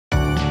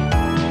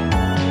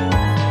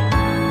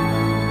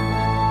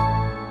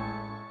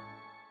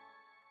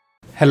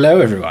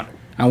Hello everyone,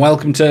 and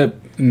welcome to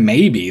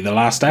maybe the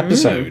last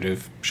episode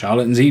of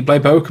Charlotte and Zeke play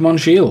Pokémon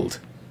Shield.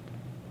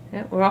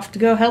 Yeah, we're off to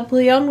go help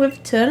Leon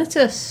with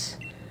Eternatus.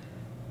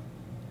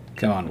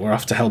 Come on, we're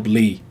off to help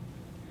Lee.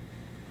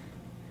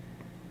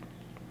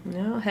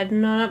 No,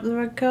 heading on up the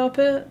red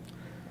carpet.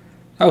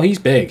 Oh, he's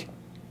big.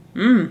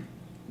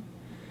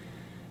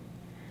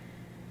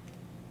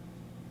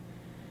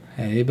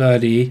 Hey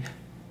buddy.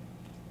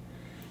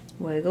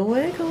 Wiggle,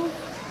 wiggle.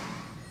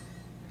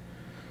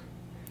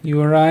 You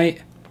alright?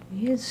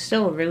 He is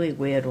still a really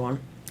weird one.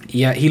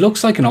 Yeah, he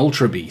looks like an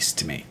Ultra Beast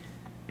to me.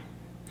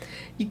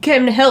 You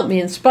came to help me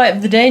in spite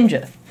of the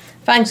danger.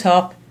 Thanks,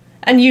 Hop.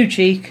 And you,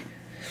 Cheek.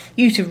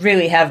 You two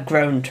really have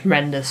grown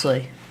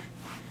tremendously.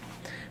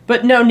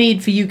 But no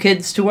need for you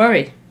kids to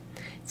worry.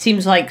 It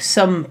seems like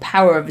some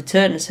power of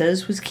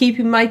Eternatus was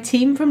keeping my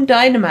team from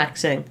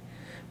Dynamaxing.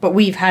 But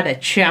we've had a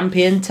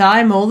champion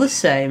time all the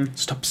same.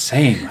 Stop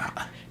saying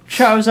that.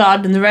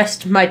 Charizard and the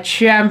rest of my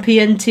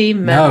champion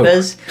team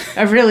members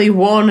have really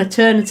worn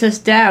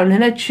Eternatus down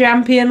in a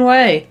champion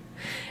way.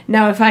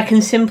 Now if I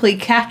can simply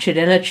catch it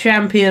in a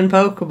champion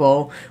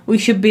Pokeball, we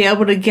should be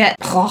able to get...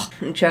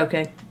 I'm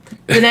joking.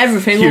 Then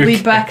everything will be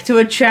back to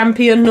a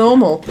champion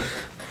normal.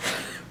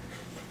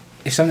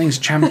 If something's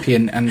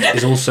champion and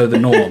is also the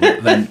norm,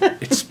 then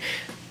it's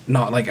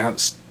not like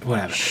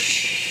whatever.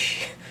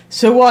 Shh.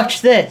 So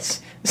watch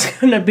this. It's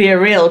gonna be a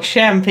real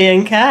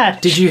champion catch.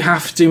 Did you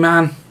have to,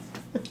 man?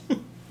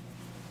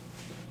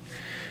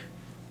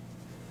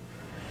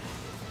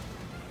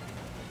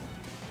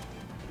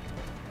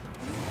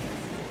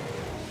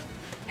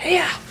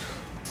 Yeah.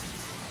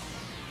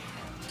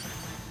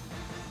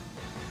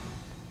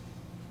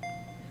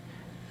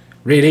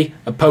 Really?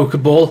 A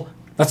Pokeball?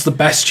 That's the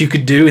best you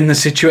could do in the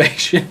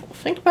situation?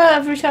 Think about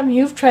every time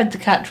you've tried to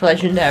catch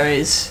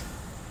legendaries.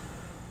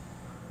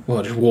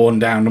 Well, just worn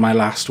down to my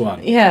last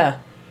one. Yeah.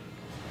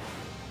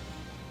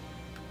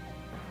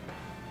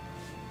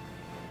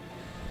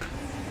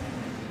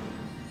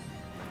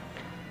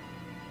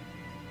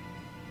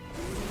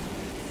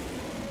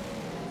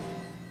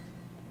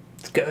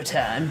 It's go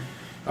time.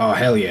 Oh,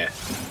 hell yeah.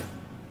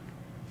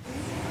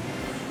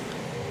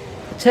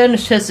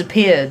 Eternatus has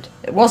appeared.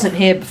 It wasn't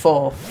here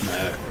before.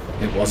 No,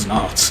 it was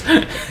not.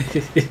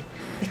 It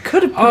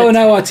could have. Oh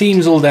no, our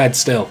team's all dead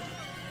still.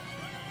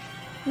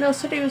 No,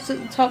 said he was at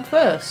the top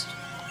first.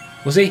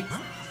 Was he?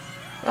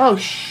 Oh,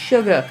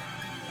 sugar.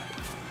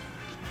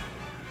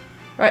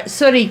 Right,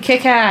 Suddy,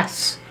 kick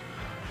ass.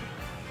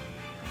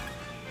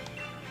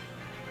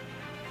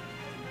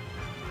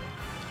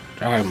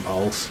 Dragon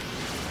Pulse.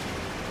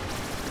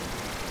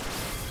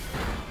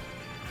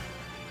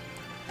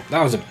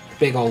 That was a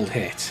big old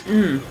hit.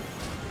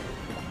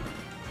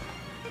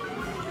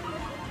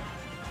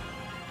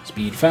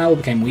 Speed fell,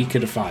 became weaker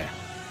to fire.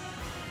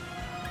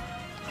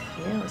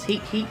 Yeah, let's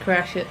heat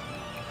crash it.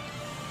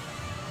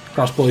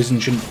 Cross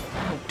poison shouldn't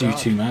do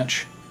too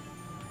much.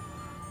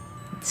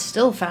 It's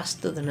still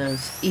faster than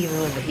us, even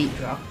with a heat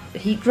drop. A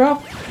heat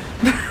drop?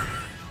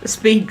 A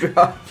speed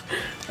drop.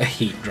 A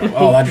heat drop.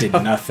 Oh, that did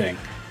nothing.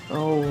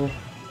 Oh.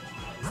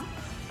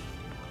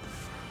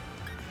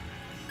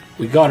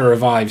 We gotta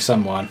revive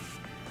someone.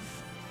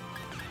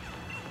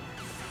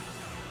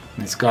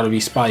 It's gotta be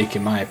Spike,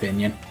 in my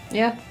opinion.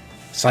 Yeah.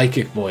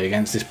 Psychic Boy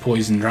against this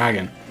Poison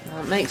Dragon.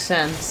 That makes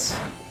sense.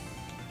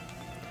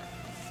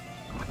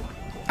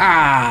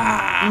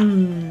 Ah!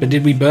 But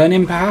did we burn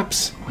him,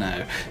 perhaps?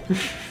 No.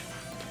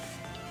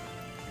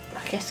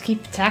 I guess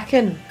keep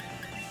attacking.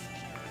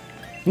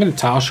 I'm gonna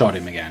Tar Shot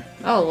him again.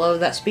 Oh, lower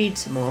that speed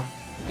some more.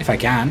 If I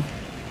can.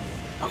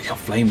 Oh, he's got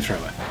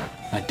Flamethrower.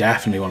 I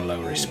definitely want to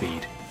lower his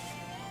speed.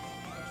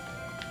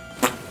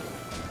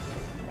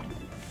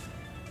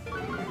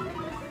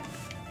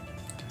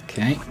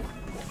 Okay.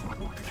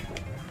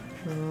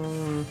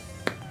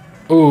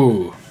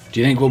 Ooh. Do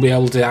you think we'll be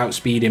able to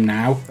outspeed him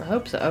now? I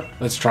hope so.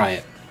 Let's try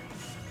it.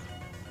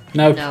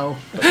 No. No.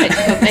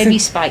 But maybe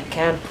Spike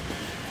can.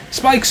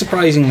 Spike's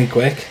surprisingly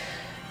quick.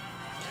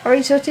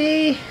 Sorry,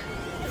 Sooty.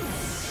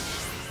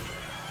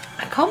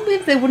 I can't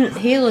believe they wouldn't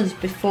heal us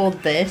before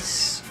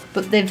this,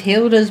 but they've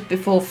healed us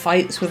before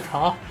fights with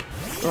Hop,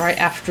 right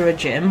after a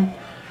gym.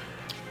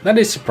 That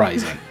is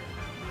surprising.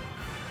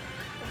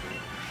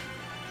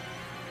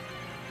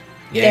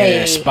 Yeah,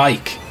 Yay.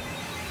 Spike.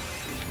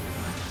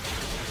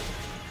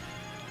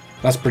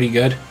 That's pretty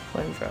good.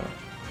 Flamethrower.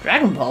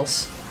 Dragon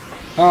Pulse.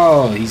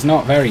 Oh, he's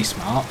not very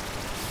smart.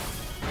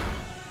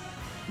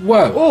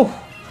 Whoa.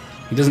 Oh.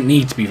 He doesn't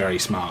need to be very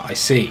smart, I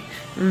see.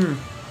 Ooh.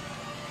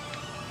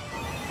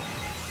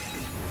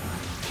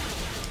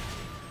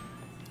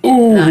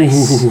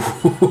 Nice.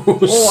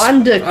 Oh,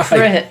 and a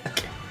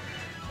crit.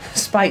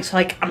 Spike's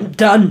like, I'm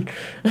done.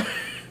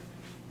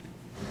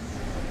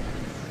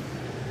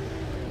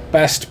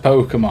 Best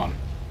Pokemon.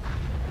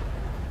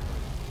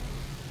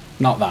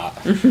 Not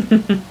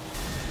that.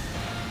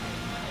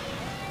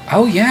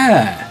 Oh,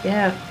 yeah.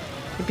 Yeah.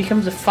 It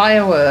becomes a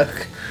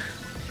firework.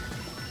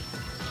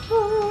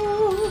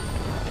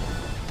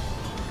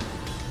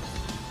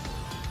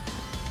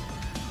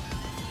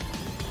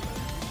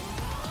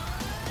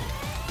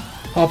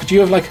 Oh, but do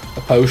you have like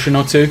a potion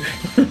or two?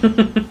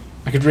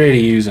 I could really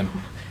use them.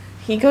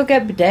 He go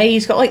get Bidet.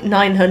 He's got like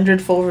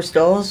 900 full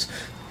restores.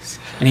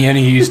 And he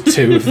only used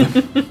 2 of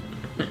them.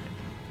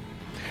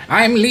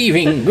 I'm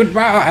leaving.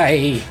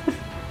 Goodbye.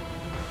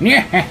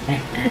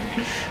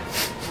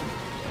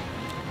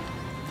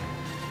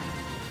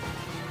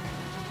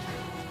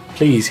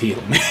 Please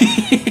heal me.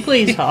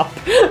 Please, Hop.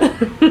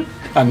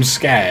 I'm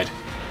scared.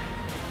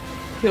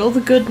 You're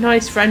the good,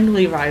 nice,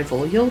 friendly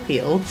rival. You'll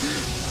heal.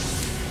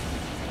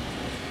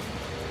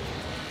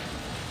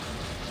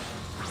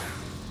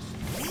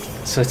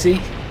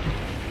 Sooty,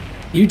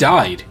 you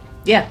died.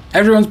 Yeah.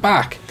 Everyone's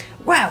back.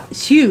 Wow,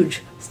 it's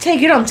huge. Let's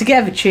take it on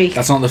together, Cheek.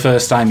 That's not the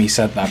first time he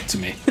said that to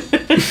me.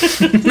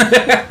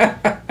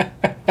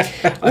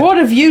 What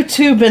have you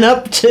two been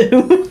up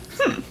to?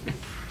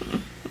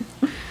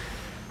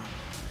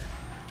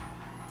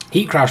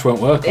 Heat Crash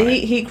won't work.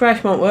 Heat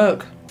Crash won't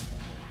work.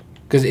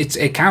 Because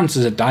it counts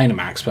as a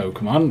Dynamax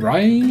Pokemon,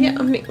 right? Yeah,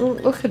 I mean,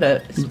 look at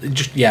it.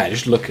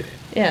 Just look at it.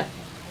 Yeah.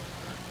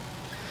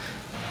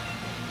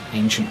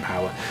 Ancient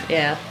power.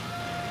 Yeah.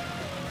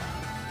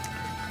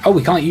 Oh,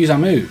 we can't use our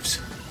moves.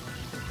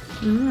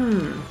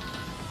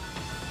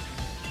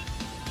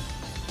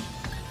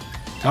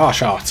 Ah,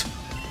 shot.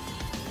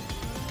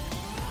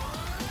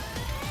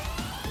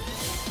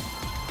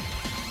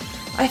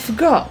 I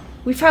forgot.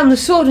 We found the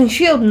sword and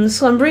shield in the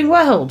slumbering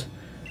world.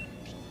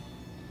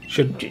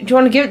 Do you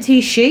want to give it to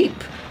your sheep?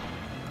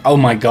 Oh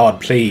my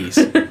god, please.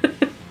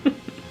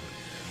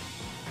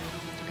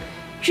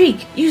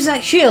 Zeke, use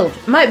that shield.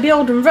 It might be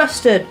old and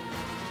rusted,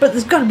 but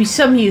there's got to be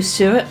some use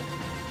to it.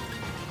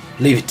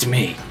 Leave it to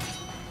me.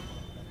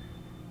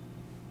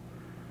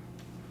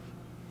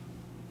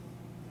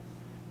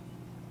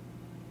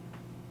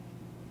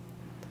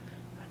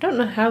 I don't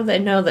know how they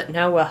know that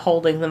now we're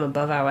holding them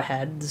above our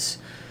heads.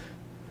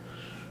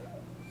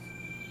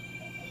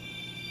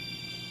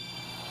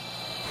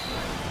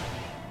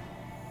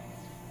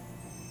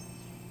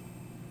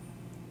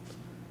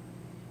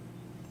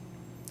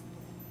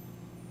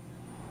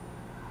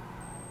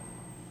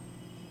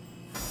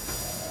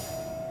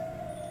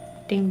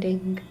 Ding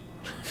ding.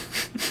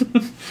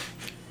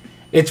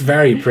 It's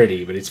very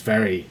pretty, but it's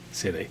very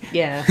silly.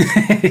 Yeah.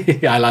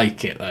 I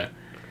like it though.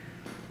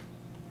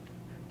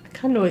 I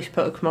kind of wish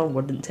Pokemon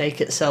wouldn't take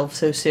itself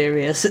so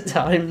serious at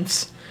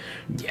times.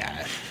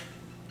 Yeah.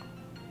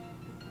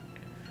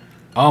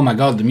 Oh my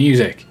god, the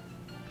music.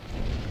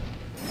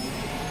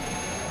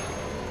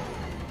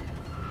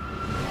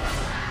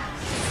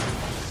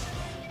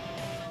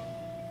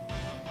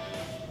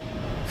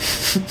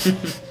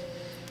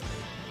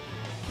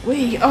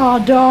 We are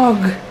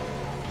dog.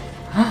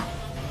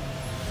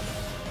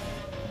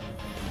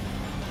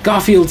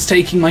 Garfield's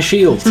taking my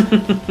shield.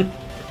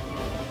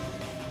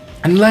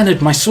 And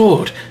Leonard, my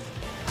sword.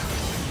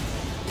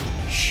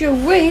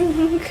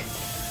 Shwing.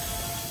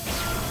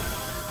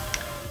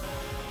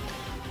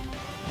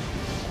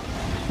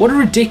 What a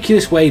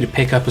ridiculous way to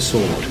pick up a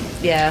sword.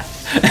 Yeah.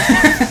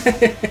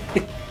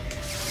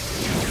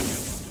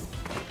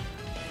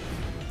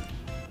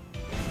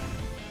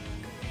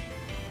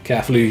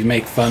 Careful who you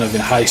make fun of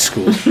in high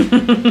school. I'm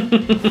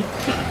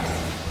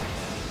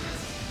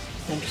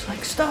just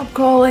like, stop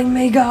calling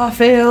me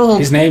Garfield.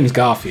 His name's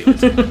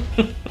Garfield.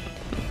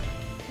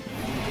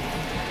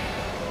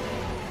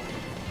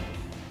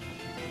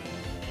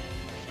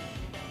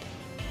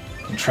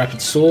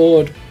 Intrepid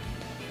sword,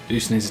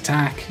 boosting his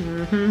attack.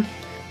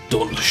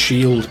 Dauntless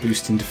shield,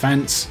 boosting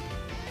defense.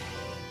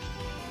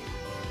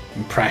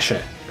 And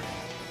pressure.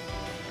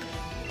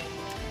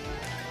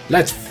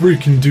 Let's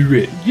freaking do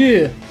it.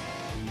 Yeah.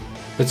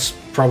 Let's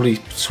probably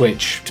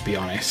switch, to be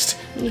honest.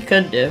 You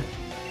could do.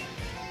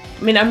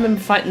 I mean, I remember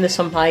fighting this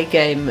on my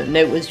game, and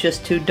it was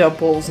just 2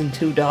 doubles and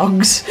 2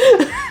 dogs.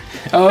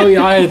 Oh,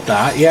 yeah, I had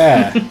that,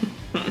 yeah.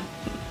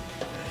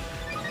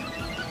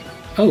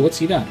 Oh, what's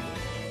he done?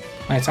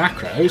 My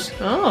attack rose.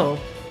 Oh.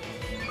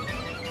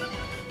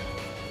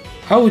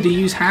 Oh, did he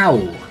use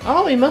Howl?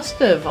 Oh, he must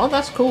have. Oh,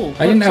 that's cool.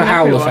 I didn't know Works on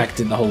Howl everyone.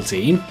 affected the whole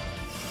team.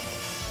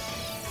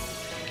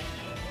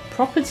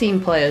 Proper team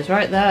players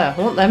right there.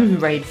 I want them in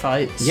raid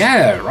fights.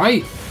 Yeah,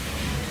 right.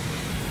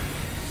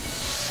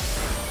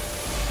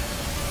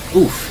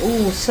 Oof.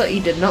 Ooh, Sooty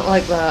did not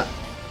like that.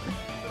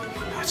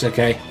 That's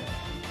okay.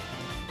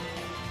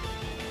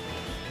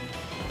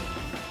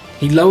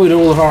 He lowered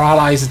all of our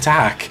allies'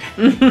 attack.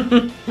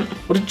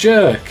 What a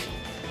jerk.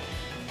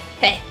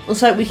 Hey,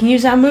 looks like we can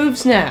use our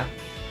moves now.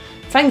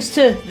 Thanks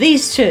to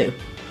these 2.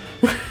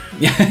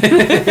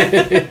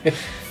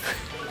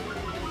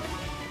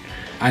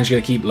 And she's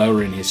going to keep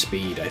lowering his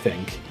speed, I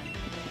think.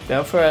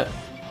 Go for it.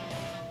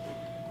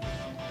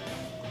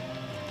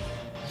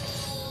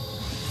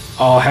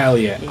 Oh, hell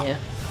yeah. Yeah.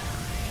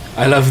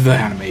 I love the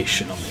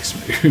animation on this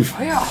move.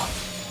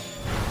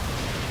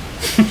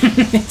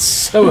 It's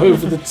so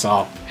over the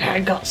top.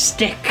 I got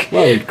stick.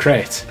 Well,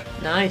 crit.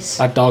 Nice.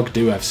 That dog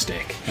do have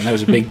stick. And there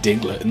was a big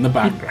Diglett in the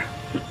background.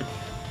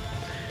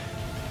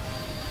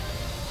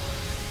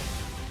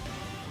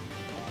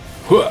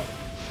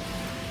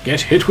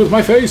 Get hit with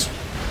my face.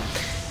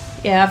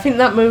 Yeah, I think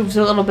that move's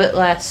a little bit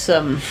less,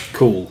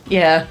 Cool.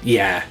 yeah.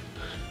 Yeah.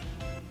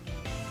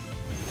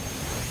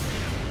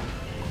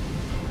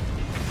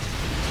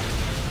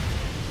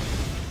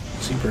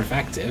 Super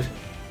effective.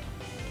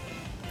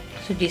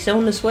 So do you still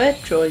want to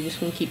switch, or are you just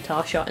going to keep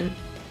tar shotting?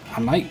 I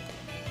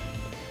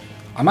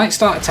might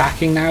start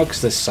attacking now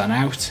because there's sun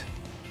out.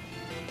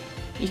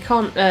 You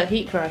can't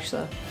heat crash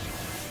though.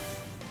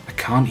 I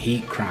can't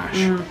heat crash.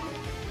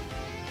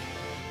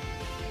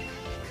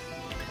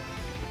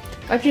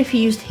 Imagine if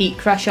you used heat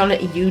crash on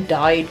it and you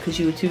died because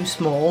you were too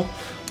small.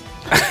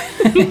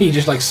 He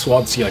just like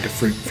swats you like a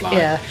fruit fly.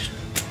 Yeah.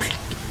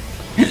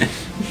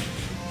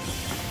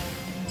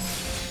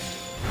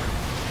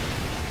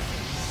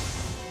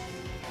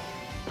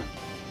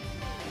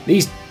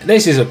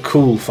 This is a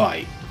cool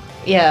fight.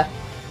 Yeah.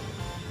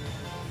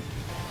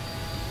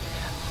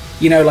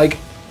 You know, like,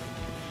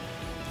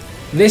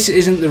 this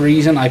isn't the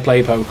reason I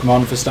play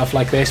Pokemon for stuff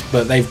like this,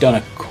 but they've done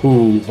a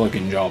cool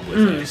fucking job with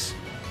this.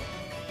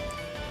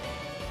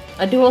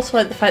 I do also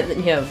like the fact that,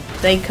 you know,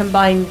 they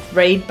combine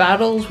raid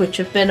battles, which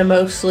have been a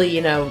mostly,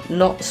 you know,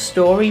 not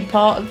story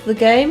part of the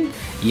game.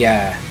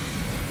 Yeah.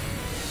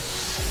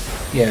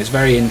 Yeah, it's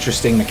very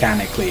interesting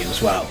mechanically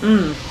as well.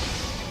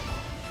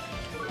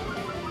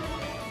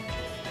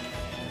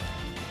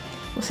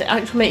 It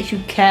actually makes you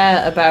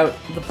care about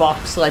the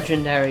box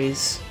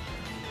legendaries.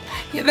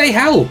 Yeah, they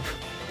help.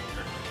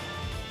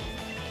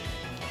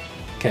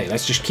 Okay,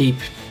 let's just keep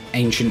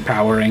ancient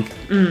powering.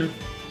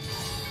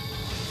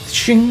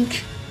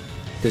 Shink.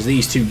 Because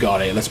these two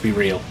got it, let's be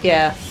real.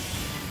 Yeah.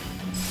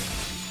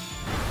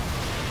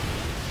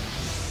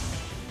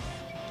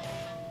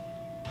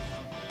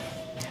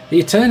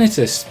 The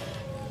Eternatus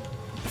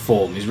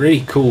form is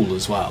really cool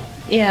as well.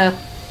 Yeah.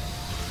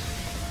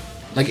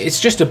 Like, it's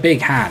just a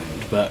big hand,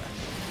 but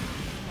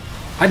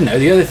I don't know,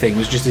 the other thing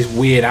was just this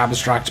weird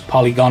abstract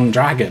polygon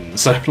dragon,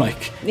 so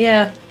like,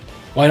 Yeah.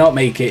 why not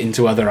make it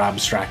into other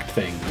abstract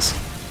things?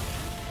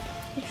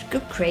 Just go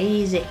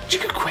crazy.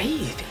 Just go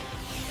crazy.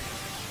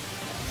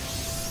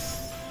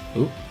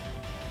 Ooh.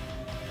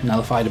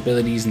 Nullified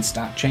abilities and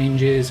stat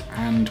changes,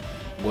 and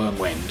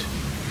Wormwind.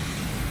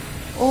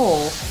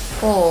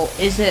 Or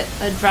is it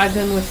a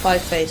dragon with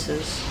 5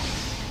 faces?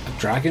 A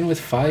dragon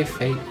with 5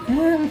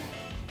 faces?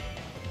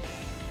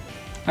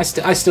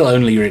 I still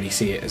only really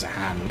see it as a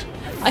hand.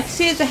 I can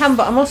see it as a hand,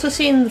 but I'm also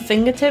seeing the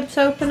fingertips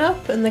open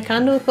up, and they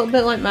kind of look a little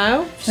bit like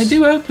mouths. They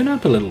do open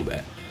up a little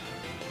bit.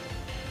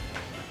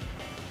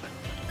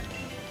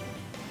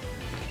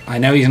 I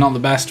know he's not the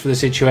best for the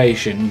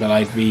situation, but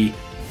I'd be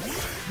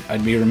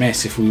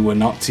remiss if we were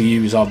not to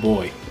use our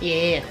boy.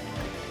 Yeah.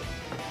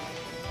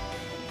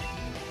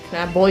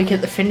 Can our boy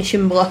get the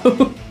finishing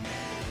blow?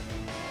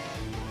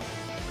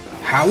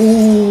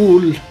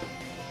 Howl!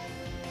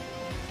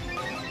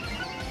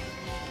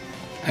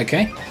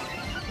 Okay.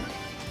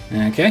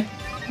 Okay.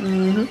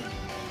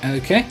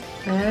 Okay.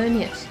 And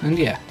yes. And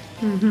yeah.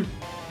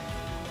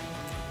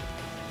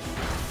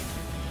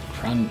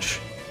 Crunch.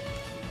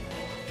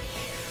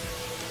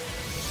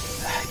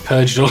 I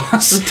purged all our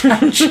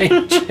stat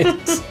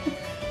changes.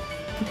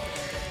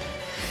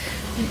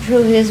 It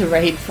really is a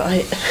raid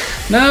fight.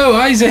 No,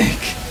 Isaac!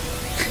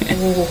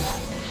 Oh.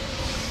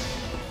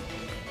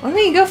 Why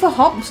don't you go for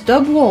Hop's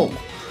double?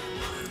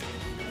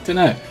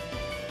 Dunno.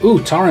 Ooh,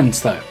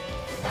 torrents though.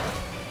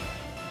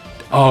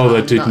 Oh,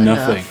 that did Not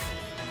nothing.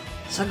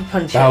 enough. Sucker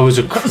punch. That was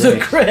a That was a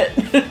crit.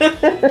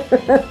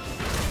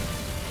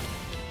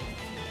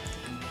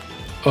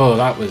 Oh,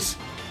 that was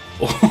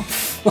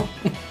awful.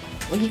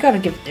 Well, you gotta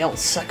give it the old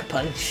sucker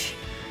punch.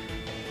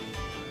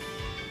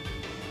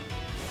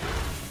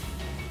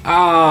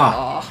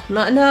 Ah! Oh,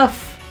 not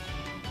enough.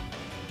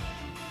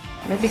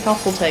 Maybe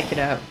Hop will take it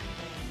out.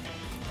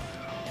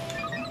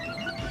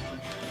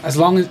 As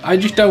long as I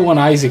just don't want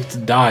Isaac to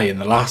die in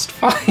the last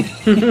fight.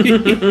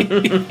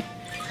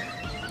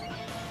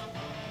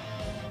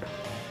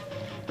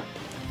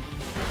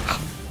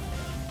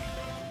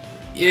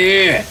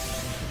 Yeah.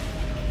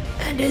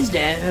 And is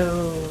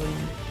down.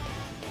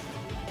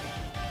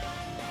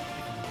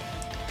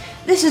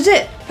 This is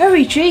it.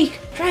 Hurry, Cheek.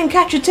 Try and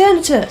catch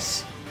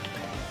Eternatus.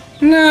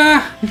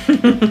 Nah.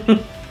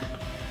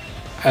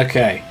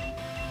 Okay.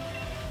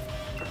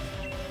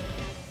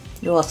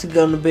 What's it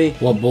gonna be?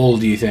 What ball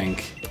do you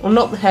think? Well,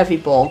 not the heavy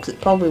ball, because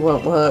it probably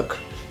won't work.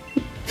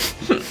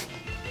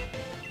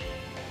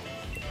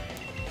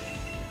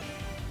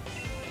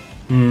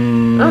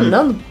 I don't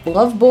know, the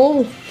love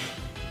ball?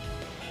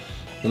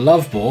 The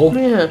love ball?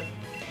 Yeah.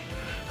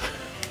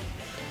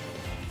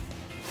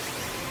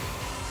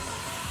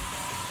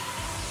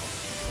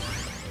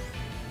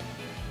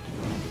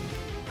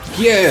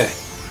 Yeah.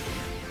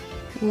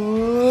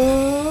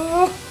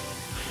 Whoa.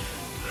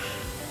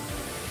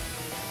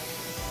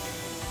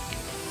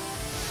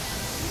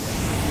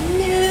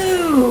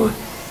 No!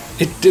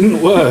 It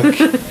didn't work.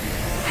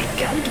 I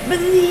can't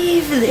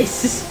believe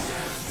this!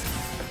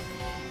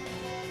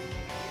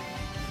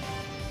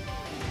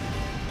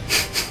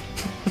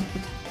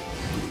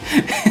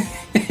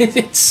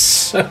 It's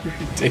so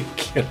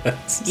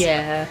ridiculous.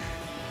 Yeah.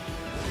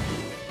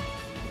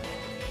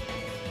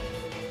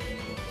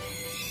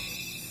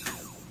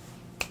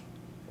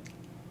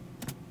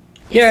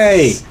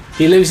 Yay!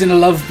 He lives in a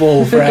love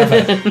ball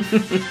forever.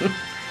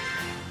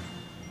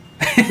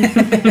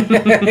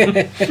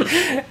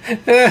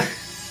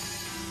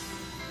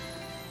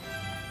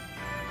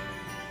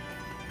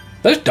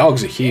 Those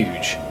dogs are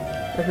huge.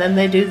 And then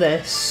they do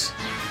this.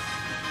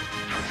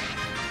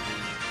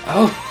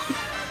 Oh.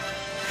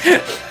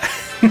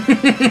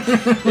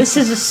 This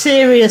is a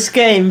serious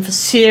game for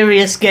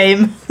serious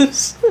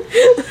gamers.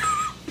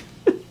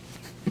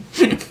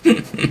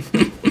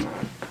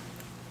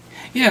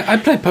 Yeah, I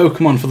play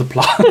Pokemon for the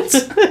plot.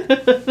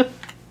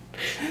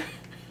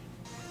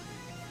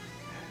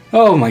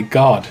 Oh my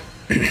god.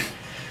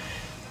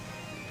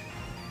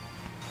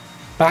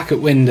 Back at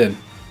Wyndham.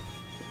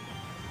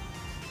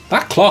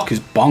 That clock is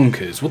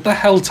bonkers. What the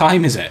hell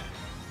time is it?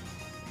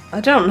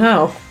 I don't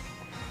know.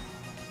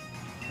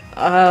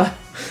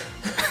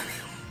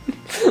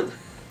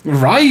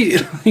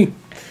 Right?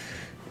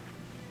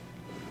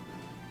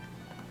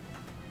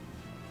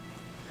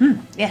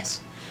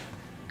 Yes.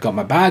 Got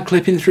my bag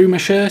clipping through my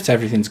shirt.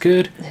 Everything's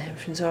good.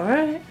 Everything's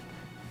alright.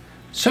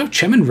 So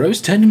Chairman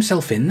Rose turned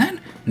himself in then?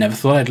 Never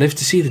thought I'd live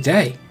to see the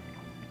day.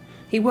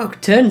 He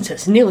woke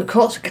Eternatus and nearly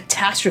caused a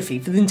catastrophe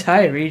for the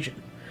entire region.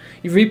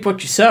 You reap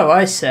what you sow,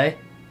 I say,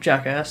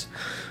 jackass.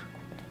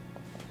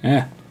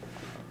 Yeah.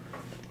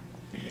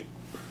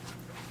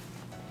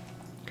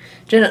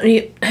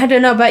 I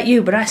don't know about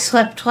you, but I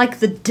slept like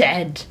the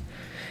dead.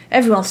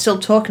 Everyone's still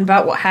talking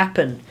about what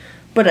happened,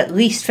 but at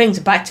least things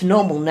are back to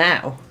normal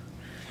now.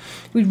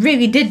 We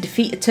really did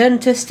defeat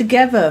Eternatus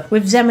together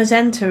with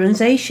Zamazenta and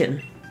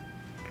Zacian.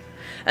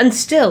 And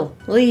still,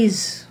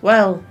 Lee's,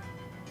 well,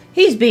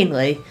 he's been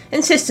Lee,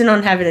 insisting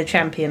on having a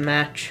champion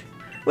match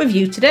with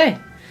you today.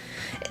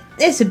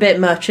 It's a bit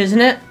much,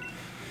 isn't it?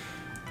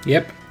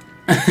 Yep.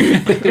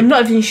 I'm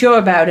not even sure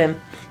about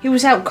him. He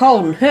was out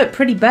cold and hurt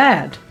pretty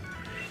bad.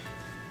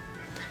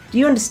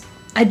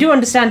 I do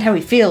understand how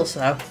he feels,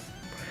 though.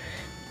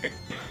 It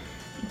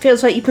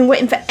feels like you've been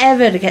waiting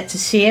forever to get to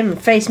see him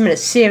and face him in a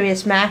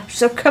serious match,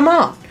 so come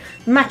on.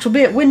 The match will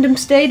be at Wyndham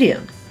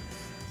Stadium.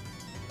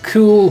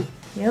 Cool.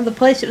 You know, the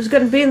place it was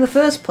going to be in the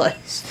first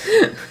place.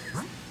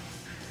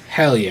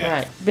 Hell yeah.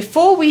 Right,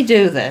 before we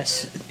do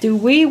this, do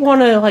we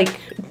want to, like,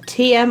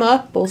 TM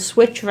up or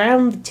switch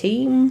around the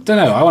team? Don't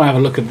know, I want to have a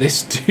look at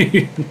this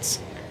dude.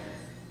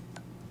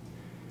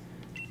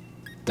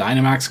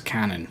 Dynamax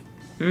Cannon.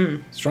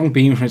 Strong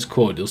beam from its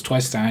core deals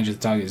twice damage if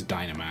the target is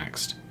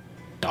Dynamaxed.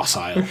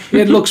 Docile.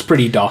 It looks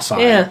pretty docile.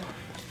 Yeah,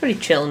 it's pretty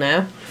chill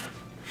now.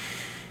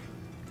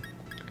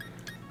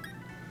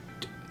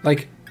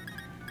 Like...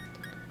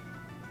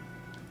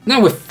 No,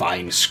 we're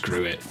fine,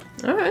 screw it.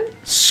 Alright.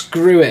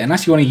 Screw it,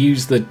 unless you want to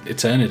use the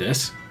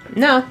Eternatus.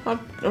 No, I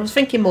was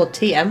thinking more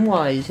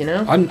TM-wise, you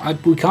know?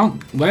 We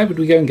can't... Where would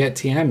we go and get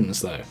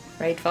TMs, though?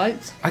 Raid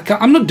fights?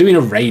 I'm not doing a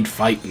raid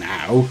fight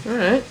now.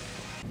 Alright.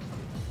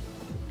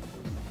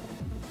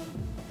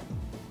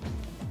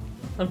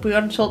 And we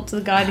got to talk to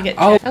the guy to get...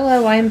 Oh.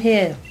 Hello, I am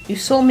here. You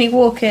saw me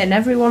walk in.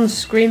 Everyone's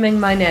screaming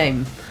my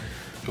name.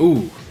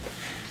 Ooh.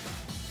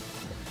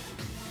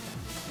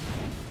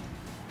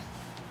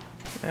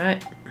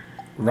 Alright.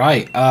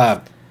 Right,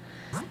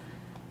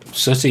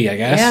 Sooty, I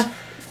guess. Yeah.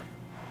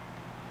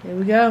 Here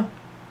we go.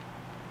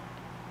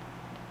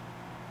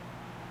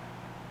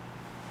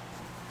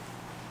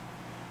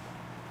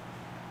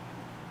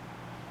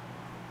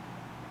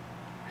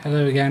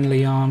 Hello again,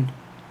 Leon.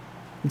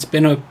 It's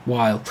been a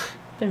while.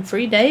 Been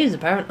 3 days,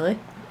 apparently.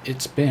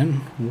 It's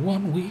been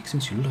 1 week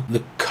since you looked.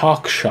 The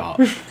cock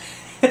shop.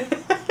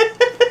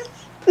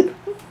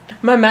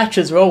 My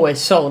matches are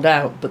always sold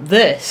out, but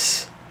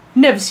this...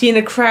 Never seen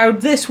a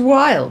crowd this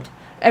wild.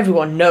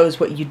 Everyone knows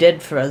what you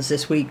did for us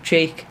this week,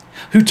 Cheek.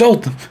 Who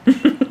told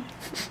them?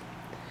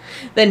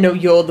 They know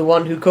you're the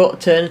one who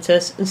caught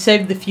Eternatus and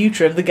saved the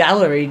future of the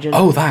Galar region.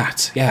 Oh,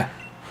 that. Yeah.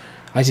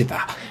 I did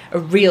that. A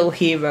real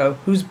hero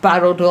who's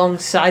battled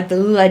alongside the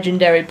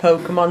legendary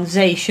Pokémon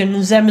Zacian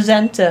and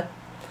Zamazenta.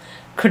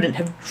 Couldn't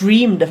have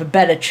dreamed of a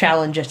better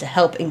challenger to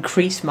help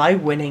increase my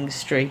winning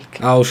streak.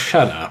 Oh,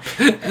 shut up.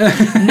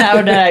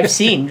 Now that I've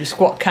seen just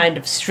what kind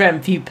of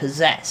strength you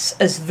possess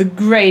as the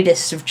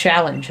greatest of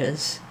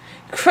challengers,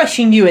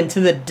 crushing you into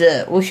the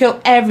dirt will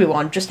show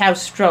everyone just how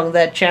strong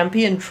their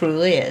champion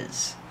truly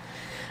is.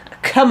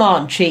 Come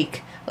on,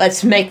 Cheek.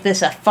 Let's make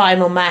this a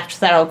final match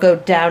that'll go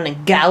down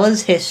in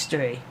Gala's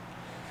history.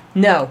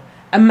 No,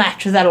 a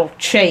match that'll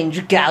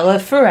change Gala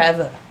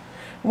forever.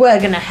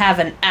 We're gonna have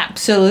an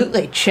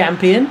absolutely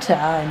champion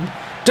time.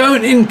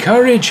 Don't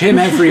encourage him,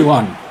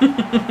 everyone.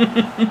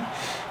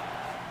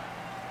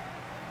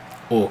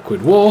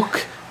 Awkward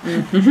walk.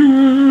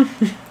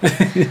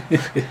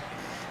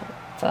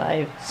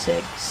 5,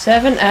 6,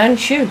 7, and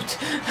shoot.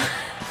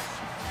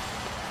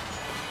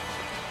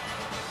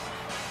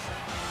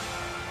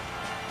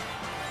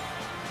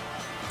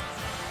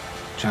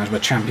 Challenge by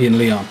champion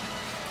Leon.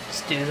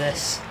 Let's do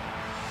this.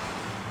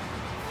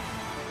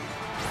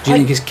 Do you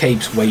think his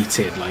cape's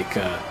weighted like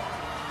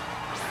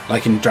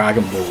in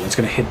Dragon Ball? It's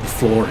going to hit the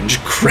floor and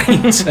just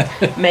grate.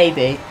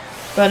 Maybe.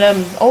 But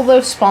all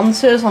those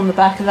sponsors on the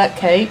back of that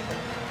cape.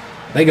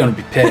 They're going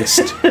to be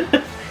pissed.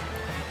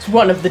 It's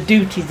one of the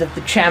duties of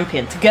the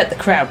champion to get the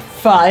crowd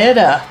fired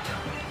up.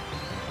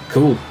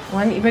 Cool.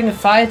 Why don't you bring a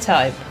fire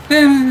type?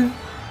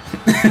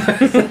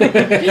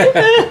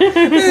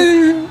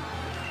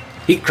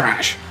 Heat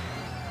crash.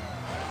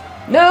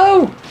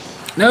 No!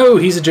 No,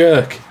 he's a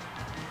jerk.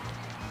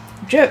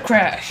 Jerk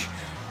crash.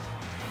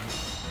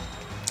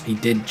 He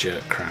did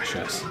jerk crash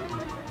us.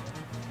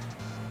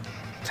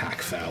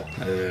 Attack fell.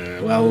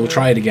 Well, we'll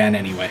try it again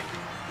anyway.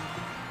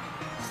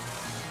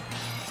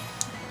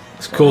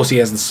 Of course he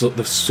has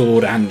the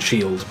sword and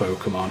shield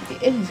Pokemon.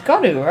 He's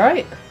got to,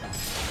 right?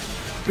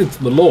 It's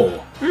the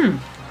law.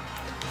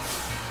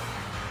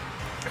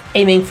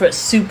 Aiming for a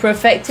super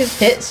effective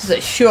hits is a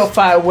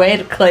surefire way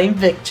to claim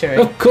victory.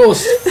 Of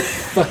course,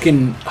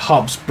 fucking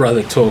Hop's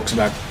brother talks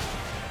about...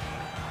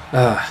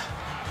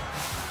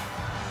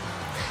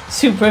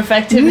 Super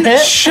effective hit?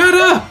 Shut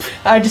up!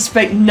 I'd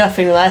expect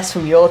nothing less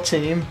from your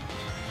team.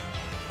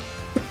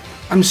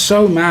 I'm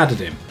so mad at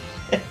him.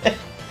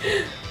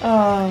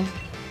 Oh.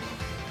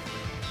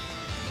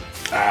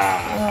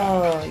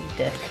 Oh, you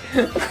dick.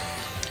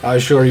 I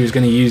was sure he was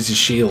going to use his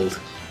shield.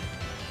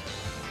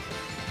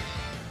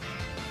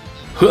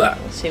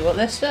 Let's see what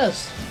this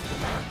does.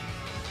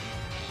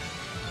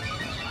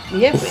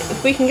 Yeah,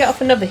 if we can get off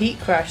another heat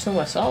crash, then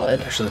we're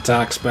solid. Special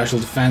attack, special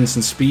defense,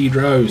 and speed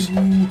rose.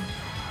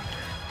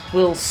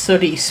 Will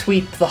Sooty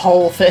sweep the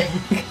whole thing?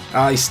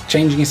 He's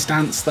changing his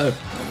stance though.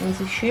 Is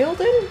he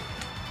shielding?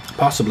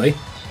 Possibly.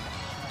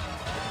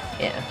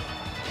 Yeah.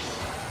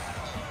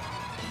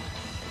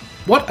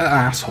 What an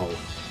asshole.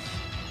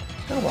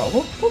 Oh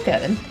well, we'll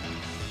get him.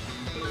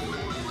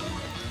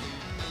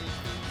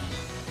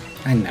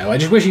 I know, I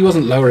just wish he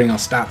wasn't lowering our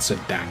stats so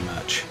dang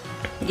much.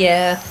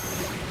 Yeah.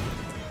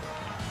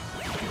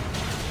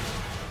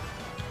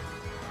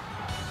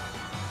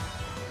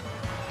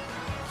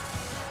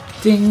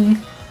 Ding.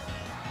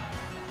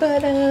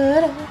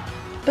 Banana,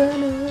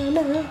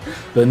 banana.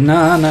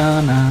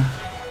 Banana.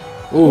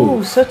 Ooh.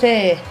 Ooh,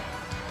 Sooty.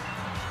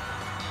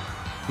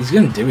 He's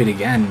gonna do it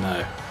again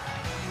though.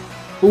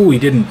 Ooh, he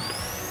didn't.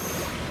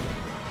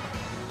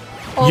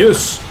 Oh.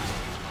 Yes!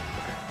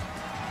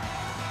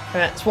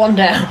 Right, it's one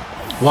down.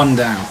 One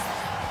down.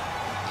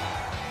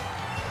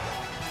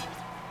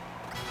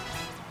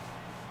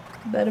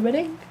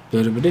 Ba-da-ba-ding.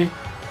 Ba-da-ba-dee.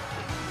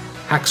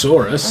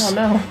 Haxorus. Oh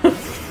no.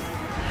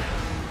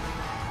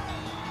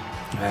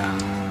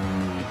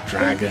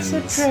 Dragons.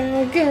 It's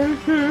a dragon.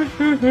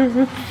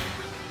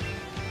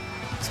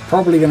 It's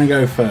probably gonna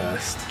go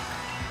first.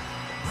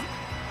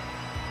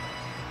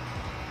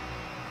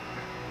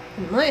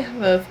 It might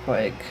have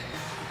Earthquake.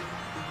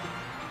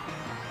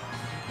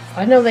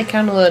 I know they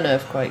can learn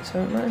Earthquake,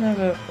 so it might have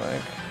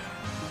Earthquake.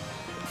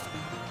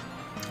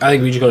 I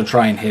think we just gotta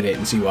try and hit it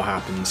and see what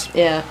happens.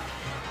 Yeah.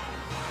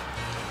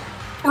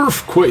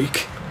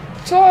 Earthquake!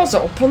 Doors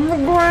up on the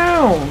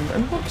ground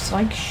and looks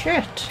like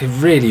shit. It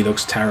really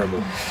looks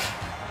terrible.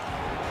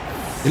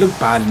 They look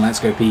bad in Let's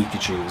Go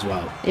Pikachu as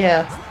well.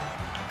 Yeah.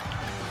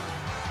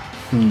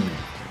 You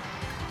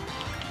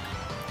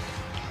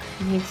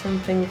need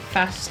something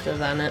faster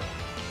than it.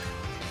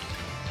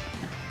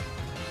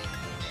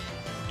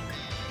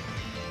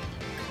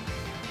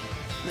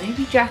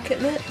 Maybe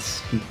Jacket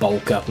Mitts?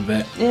 Bulk up a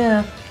bit.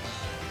 Yeah.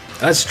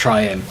 Let's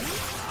try him.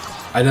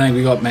 I don't think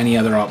we got many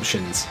other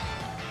options.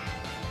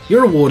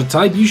 You're a water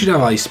type, you should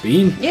have Ice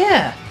Beam.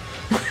 Yeah.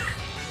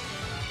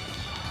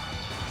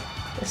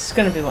 This is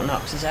going to be what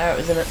knocks us out,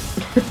 isn't it?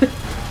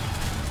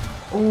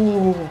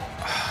 Ooh.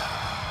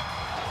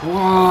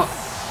 What?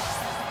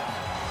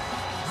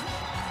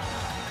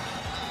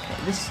 Okay,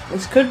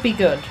 this could be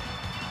good.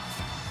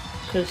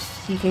 Because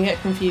he can get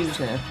confused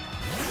now.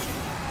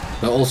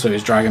 But also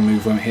his dragon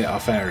move won't hit our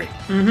fairy.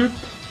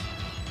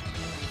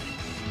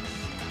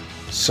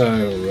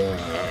 So,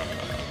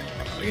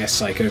 I guess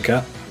Psycho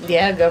Cut.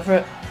 Yeah, go for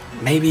it.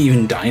 Maybe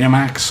even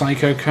Dynamax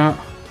Psycho Cut.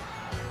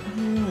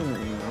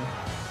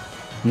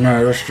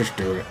 No, let's just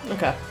do it.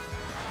 Okay.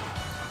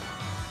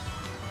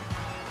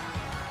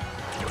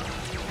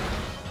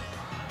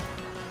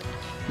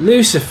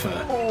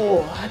 Lucifer.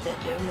 Oh, that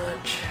didn't do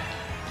much.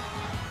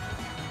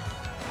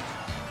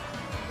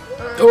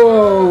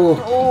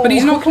 Oh, but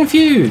he's not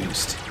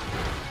confused.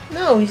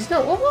 No, he's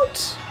not.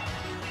 What?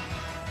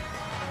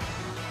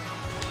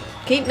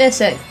 Keep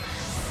missing.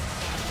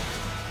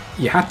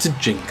 You had to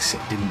jinx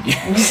it, didn't you?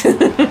 Yeah.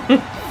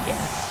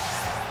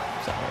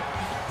 Sorry.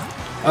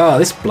 Oh,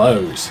 this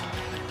blows.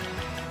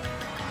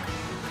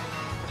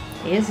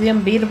 He is the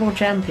unbeatable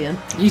champion.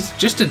 He's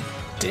just a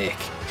dick.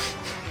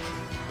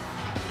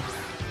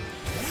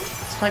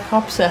 It's like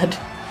Hop said.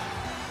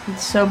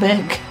 It's so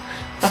big.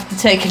 After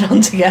taking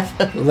on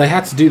together. Well, they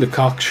had to do the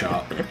cock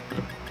shot. Do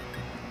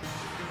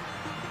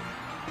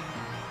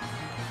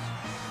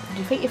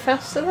you think you're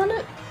faster than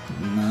it?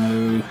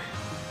 No.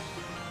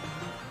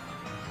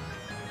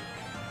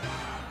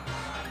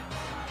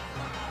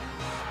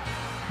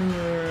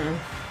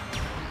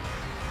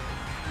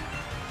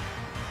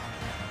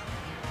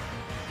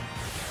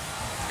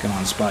 Come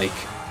on, Spike.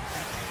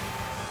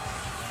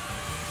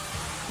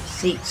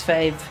 Zeke's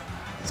fave.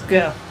 Let's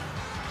go.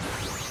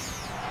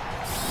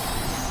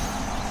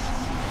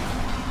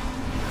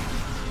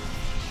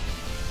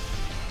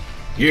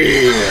 Yeah!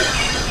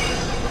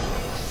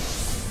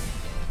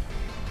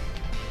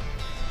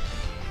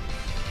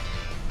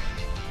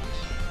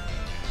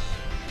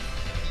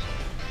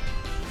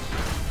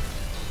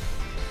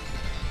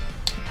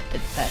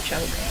 Did that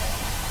chunk.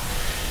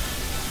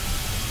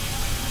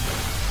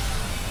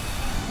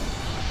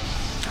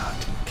 Oh, I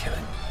didn't kill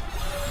him.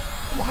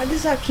 Why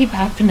does that keep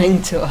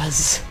happening to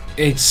us?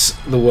 It's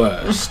the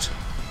worst.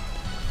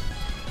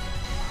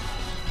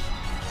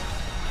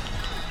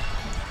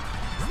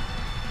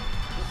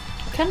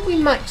 Can we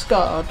max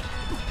guard?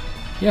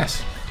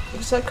 Yes.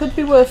 Because that could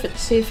be worth it to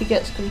see if he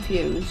gets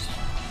confused.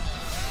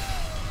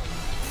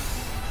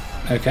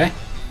 Okay.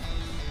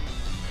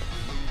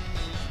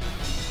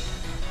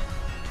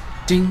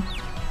 Ding.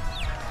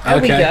 There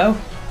we go.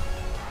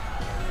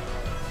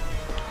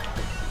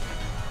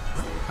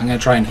 I'm going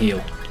to try and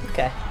heal.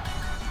 Okay.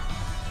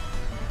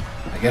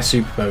 I guess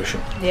super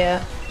potion.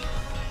 Yeah.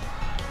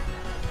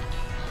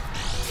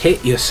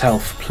 Hit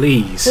yourself,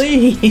 please.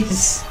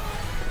 Please!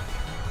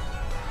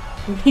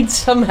 We need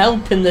some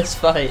help in this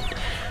fight.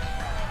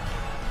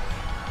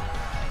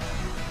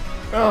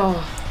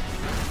 Oh.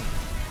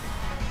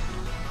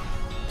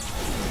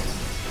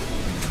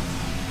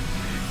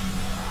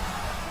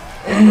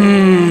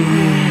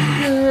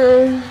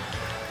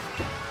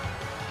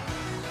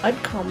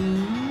 I'd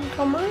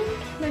command?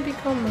 Maybe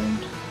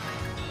command.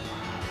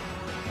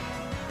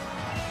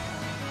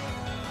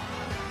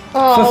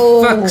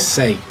 Oh. For fuck's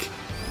sake.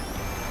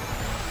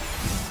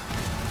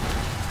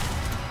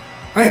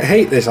 I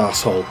hate this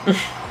asshole.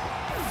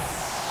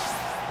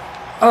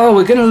 Oh,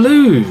 we're gonna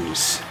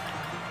lose.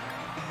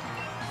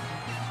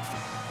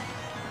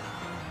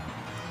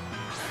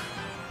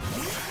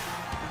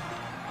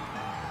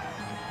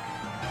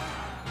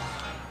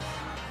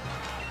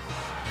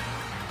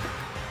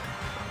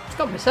 It's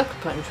got my sucker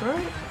punch,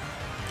 right?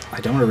 I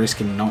don't want to risk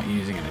him not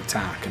using an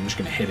attack. I'm just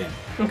gonna hit him.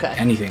 Okay.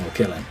 Anything will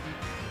kill him.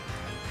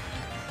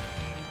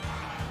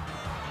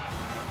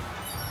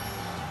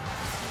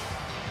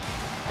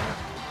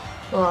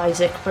 Oh,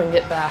 Isaac, bring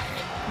it back.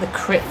 The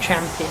crit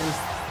champion.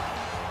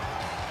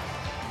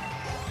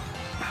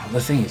 Oh,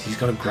 the thing is, he's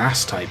got a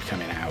grass type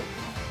coming out.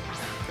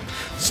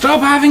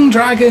 Stop having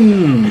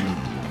dragons!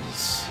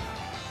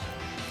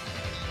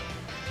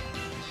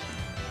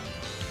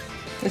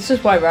 This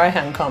is why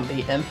Raihan can't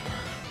beat him.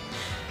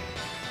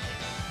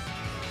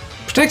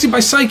 Protected by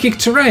psychic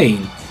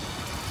terrain.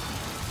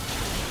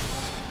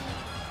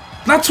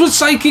 That's what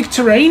psychic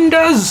terrain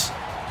does!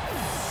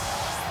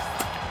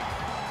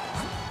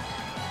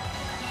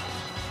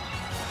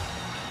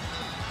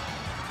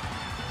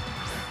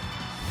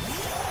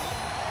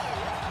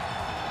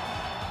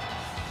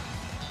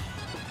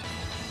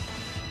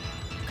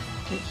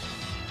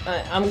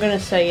 I'm gonna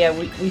say, yeah,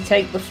 we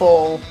take the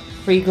fall,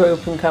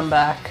 regroup and come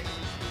back.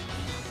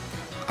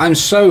 I'm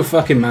so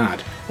fucking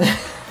mad. Well,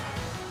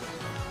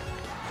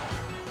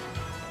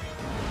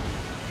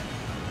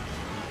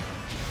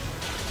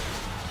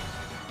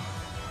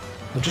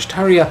 just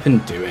hurry up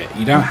and do it.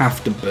 You don't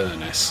have to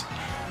burn us.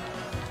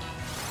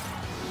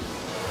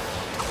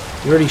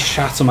 You already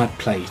shat on my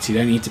plate. You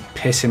don't need to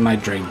piss in my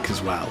drink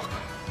as well.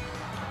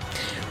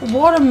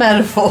 What a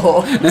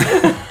metaphor!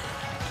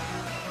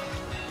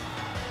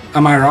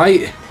 Am I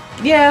right?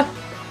 Yeah.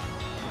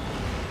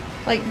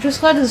 Like,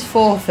 just let us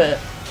forfeit.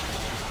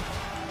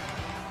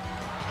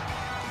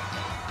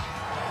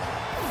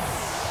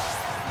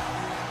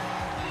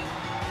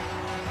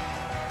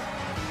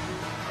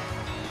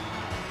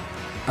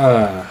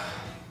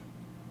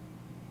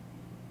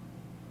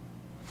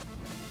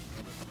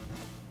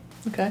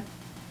 Okay.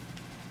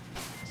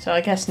 So I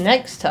guess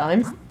next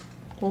time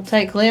we'll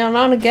take Leon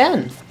on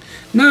again.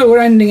 No, we're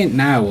ending it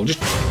now. We'll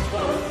just...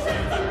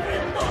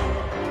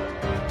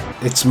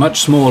 It's much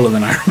smaller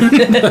than I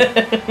remember.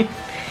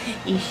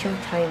 He's so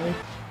tiny.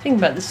 Think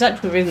about this, is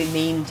actually really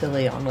mean to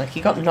Leon. Like, he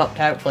got knocked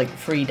out for like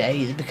 3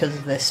 days because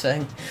of this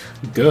thing.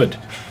 Good.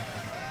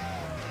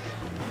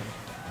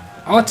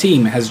 Our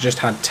team has just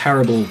had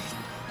terrible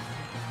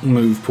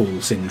move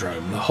pool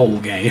syndrome the whole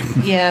game.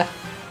 Yeah.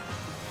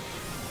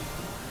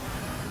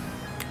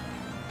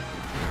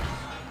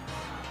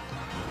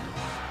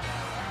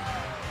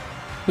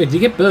 Wait, did you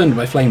get burned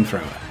by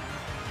flamethrower?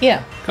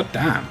 Yeah. God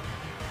damn.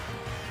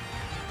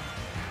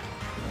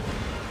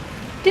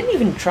 Didn't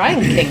even try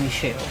and King's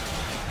Shield.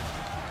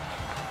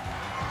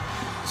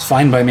 It's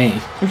fine by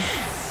me.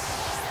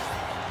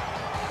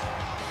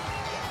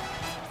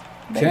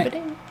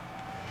 Okay.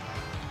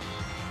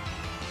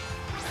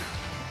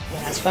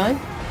 Yeah, that's fine.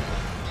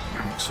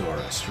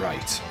 Axorus,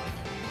 right.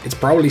 It's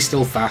probably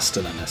still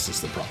faster than us is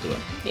the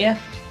problem. Yeah.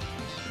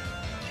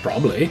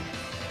 Probably.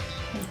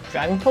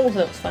 Dragon Pulse,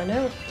 let's find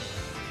out.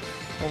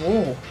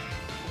 Oh.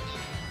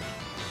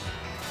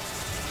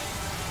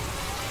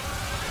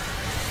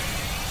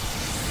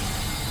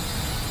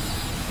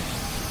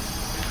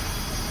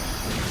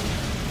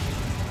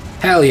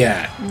 Hell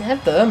yeah.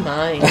 Never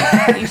mind.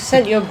 You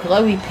sent your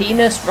glowy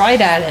penis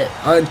right at it.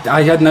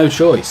 I had no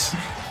choice.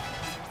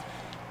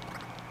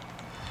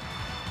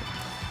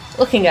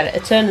 Looking at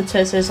it,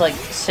 Eternatus is like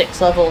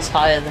 6 levels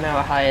higher than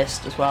our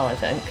highest as well, I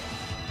think.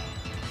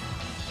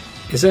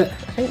 Is it?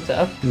 I think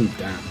so.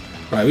 Damn.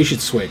 Right, we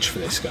should switch for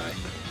this guy.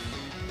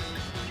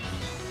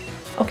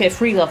 Okay,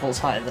 3 levels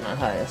higher than our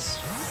highest.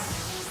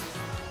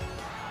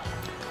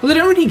 Well, they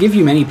don't really give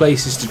you many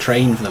places to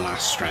train for the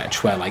last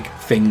stretch where, like,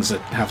 things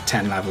that have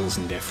 10 levels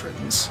in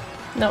difference.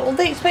 No, well,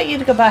 they expect you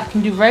to go back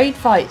and do raid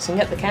fights and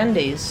get the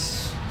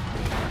candies.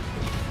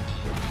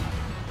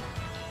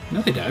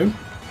 No, they don't.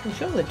 I'm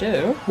sure they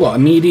do. What,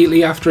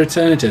 immediately after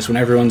Eternatus, when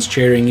everyone's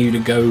cheering you to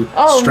go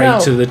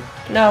straight to the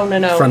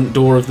front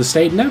door of the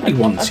stage? Nobody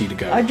wants you to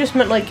go. I just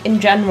meant, like, in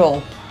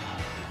general.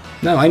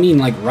 No, I mean,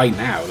 like, right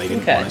now, they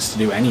didn't want us to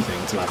do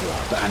anything to level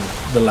up, and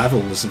the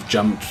levels have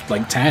jumped,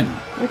 like, 10.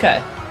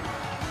 Okay.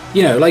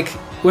 You know, like,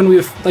 when we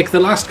were, like, the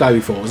last guy we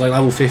fought was, like,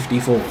 level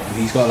 54, and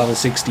he's got level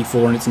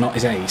 64, and it's not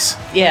his ace.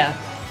 Yeah.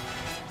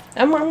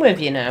 I'm with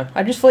you now.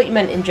 I just thought you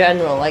meant in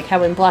general, like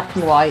how in Black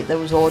and White there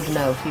was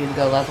Ordino for you to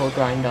go level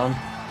grind on.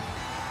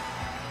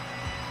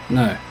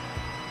 No.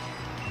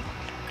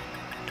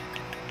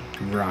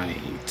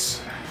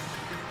 Right.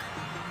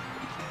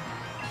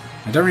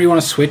 I don't really want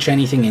to switch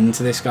anything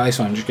into this guy,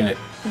 so I'm just gonna...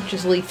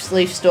 Just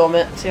leaf storm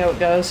it, see how it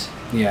goes.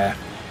 Yeah.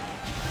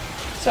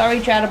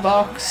 Sorry,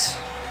 Chatterbox.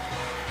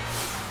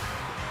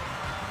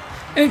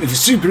 Aiming for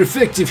super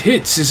effective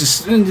hits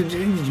is a...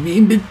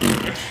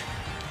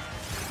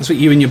 That's what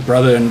you and your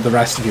brother and the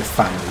rest of your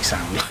family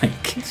sound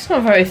like. It's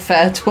not very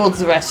fair towards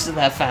the rest of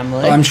their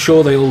family. Well, I'm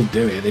sure they all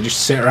do it. They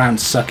just sit around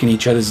sucking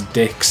each other's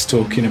dicks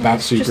talking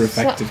about super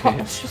effective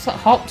hits. It's just that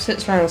Hop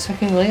sits around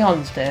sucking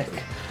Leon's dick.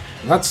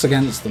 That's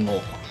against the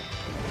law.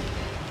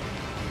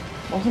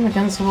 It wasn't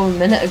against the law a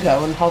minute ago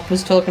when Hop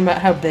was talking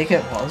about how big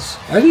it was.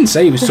 I didn't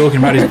say he was talking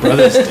about his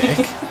brother's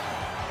dick.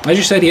 I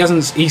just said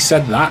he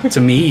said that to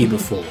me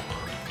before.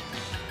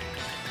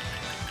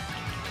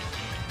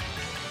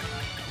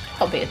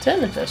 That'll be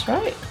Eternatus,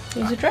 right?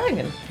 He's a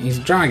dragon. He's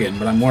a dragon,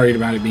 but I'm worried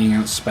about it being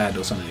outsped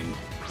or something.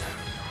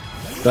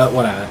 But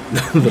whatever.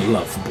 The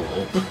love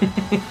ball.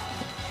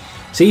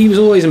 See, he was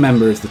always a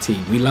member of the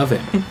team. We love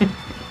him.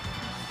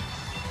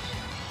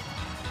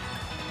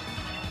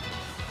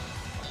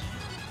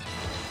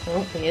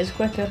 Oh, he is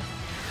quicker.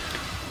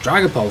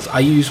 Dragapults, I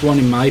use one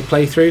in my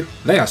playthrough.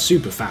 They are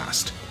super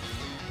fast.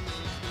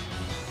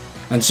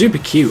 And super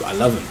cute. I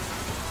love them.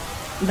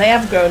 They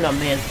have grown on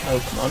me as a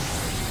Pokemon.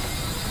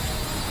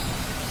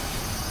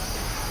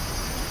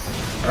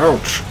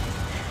 Ouch.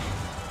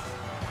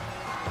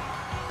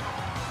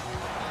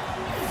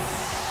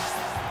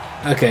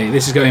 Okay,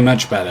 this is going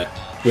much better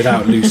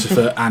without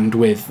Lucifer and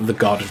with the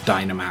god of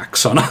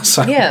Dynamax on our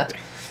side. Yeah.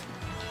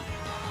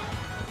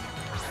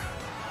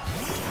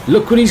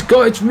 Look what he's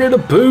got, it's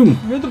Rillaboom!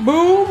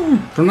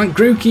 Rillaboom! From that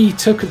Grookey he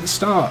took at the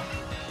start.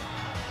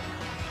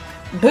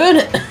 Burn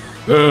it!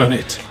 Burn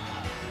it!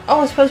 Oh,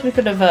 I suppose we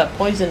could have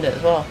poisoned it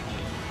as well.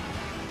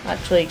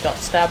 Actually got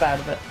stab out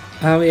of it.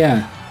 Oh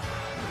yeah.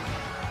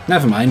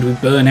 Never mind, we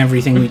burn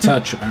everything we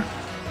touch.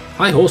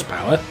 High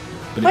horsepower,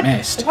 but it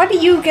missed. Why do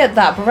you get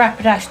that, but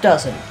Rapidash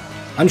doesn't?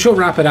 I'm sure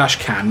Rapidash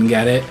can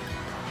get it.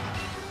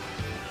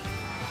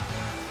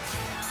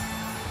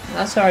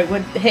 That's alright,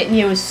 we're hitting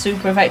you with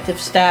super effective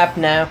stab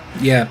now.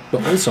 Yeah,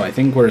 but also I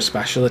think we're a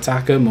special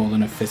attacker more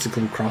than a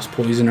physical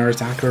cross-poisoner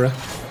attacker.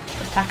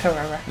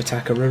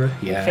 Attacker,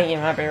 yeah. I think you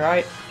might be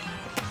right.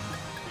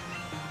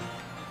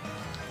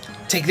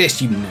 Take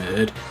this, you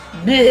nerd.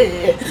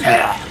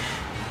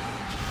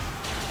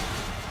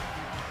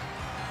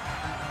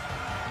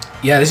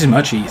 Yeah, this is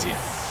much easier.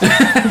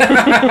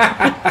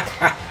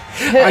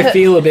 I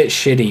feel a bit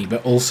shitty,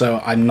 but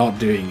also I'm not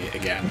doing it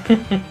again.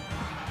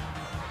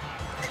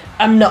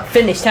 I'm not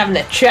finished having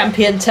a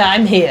champion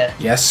time here.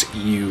 Yes,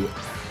 you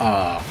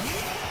are.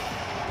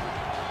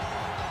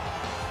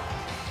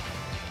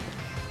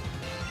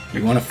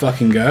 You wanna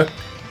fucking go?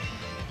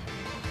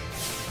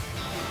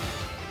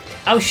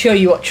 I'll show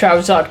you what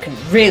Charizard can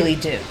really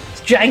do.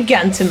 It's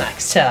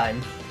Gigantamax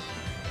time.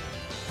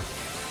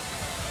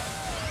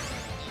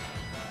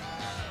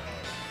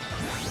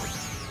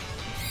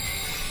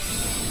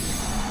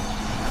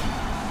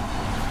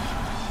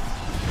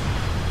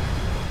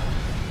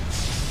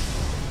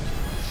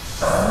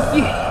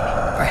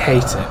 I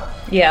hate it.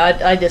 Yeah,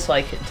 I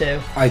dislike it too.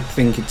 I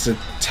think it's a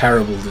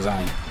terrible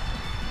design.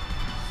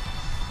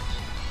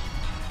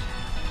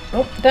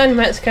 Oh,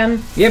 Dynamax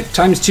can. Yep,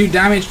 times 2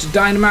 damage to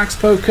Dynamax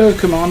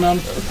Pokemon on.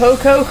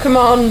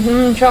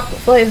 Pokemon, chocolate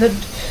flavoured.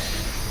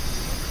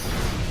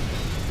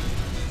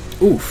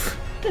 Oof.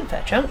 Did a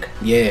fair chunk.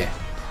 Yeah.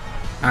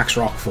 Axe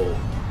Rockfall.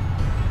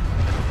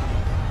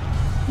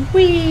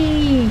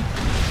 Whee!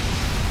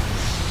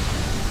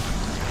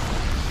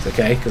 It's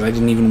okay, because I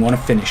didn't even want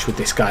to finish with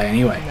this guy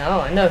anyway.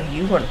 No, I know who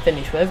you want to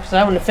finish with, because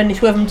I want to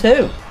finish with him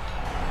too.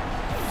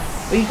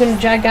 Are you going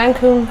to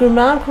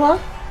Gigantamax?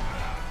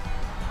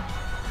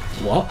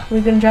 What?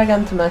 We're going to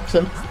Gigantamax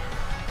him.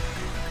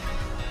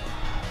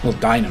 Well,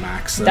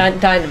 Dynamax then.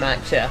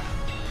 Dynamax, yeah.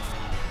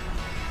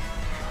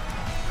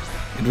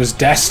 It was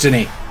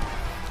destiny.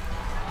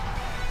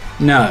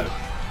 No.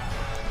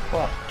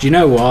 What? Do you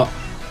know what?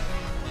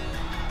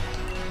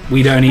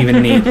 We don't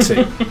even need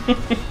to.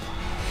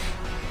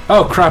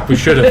 Oh crap, we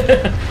should have.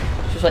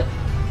 Just like...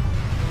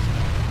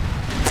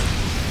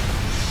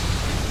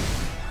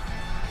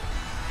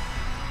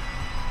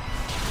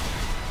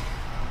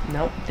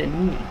 Nope,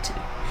 didn't need to.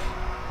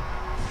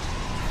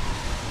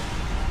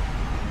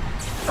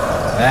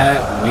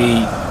 There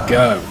we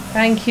go.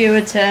 Thank you,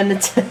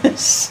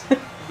 Eternatus.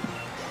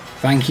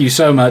 Thank you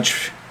so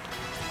much.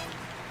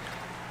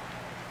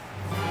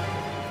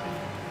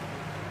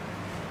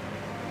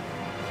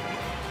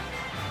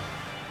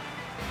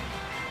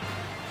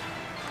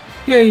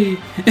 Yay!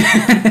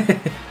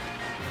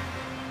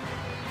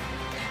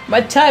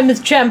 My time as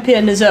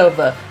champion is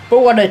over, but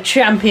what a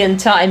champion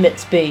time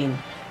it's been.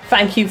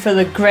 Thank you for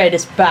the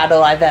greatest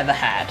battle I've ever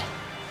had.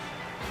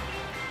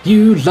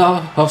 You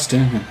lost.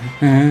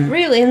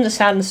 Really, in the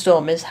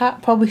sandstorm, his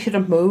hat probably should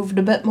have moved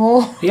a bit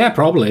more. Yeah,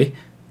 probably.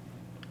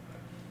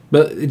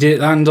 But did it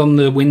land on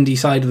the windy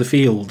side of the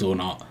field or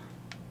not?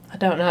 I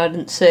don't know, I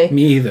didn't see.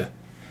 Me either.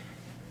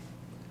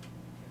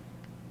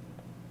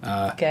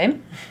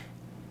 Game?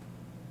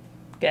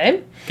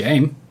 Game?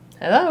 Game?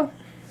 Hello?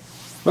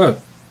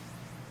 Whoa.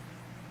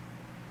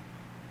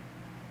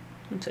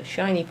 It's a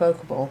shiny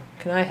Pokeball.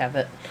 Can I have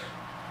it?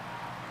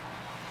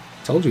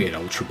 Told you he had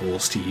Ultra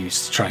Balls to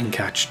use to try and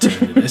catch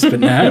this, but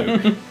no.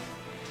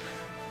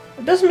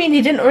 It doesn't mean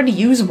he didn't already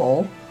use them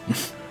all.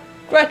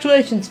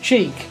 Congratulations,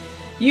 Cheek.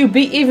 You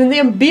beat even the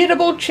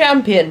unbeatable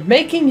champion,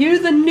 making you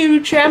the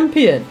new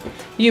champion.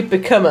 You've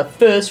become a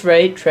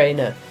first-rate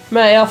trainer.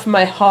 May I offer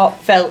my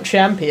heartfelt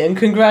champion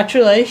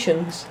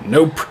congratulations?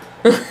 Nope.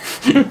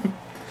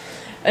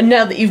 And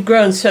now that you've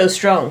grown so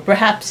strong,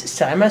 perhaps it's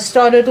time I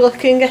started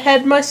looking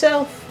ahead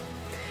myself.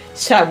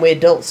 It's time we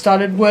adults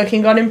started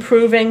working on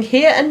improving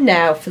here and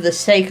now for the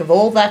sake of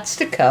all that's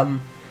to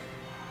come.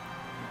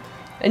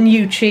 And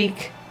you,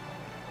 Cheek,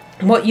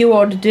 what you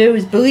ought to do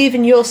is believe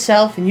in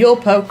yourself and your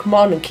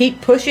Pokemon and keep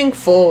pushing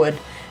forward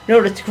in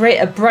order to create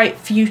a bright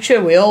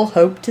future we all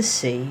hope to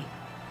see.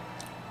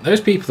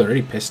 Those people are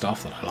really pissed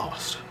off that I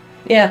lost.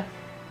 Yeah.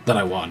 That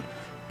I won.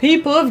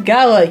 People of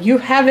Galar, you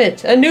have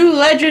it. A new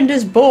legend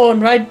is born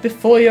right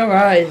before your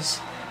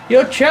eyes.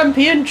 Your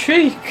champion,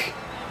 Cheek.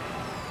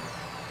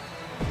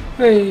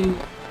 Hey.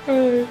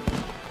 Hey.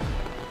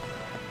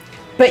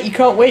 Bet you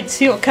can't wait to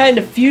see what kind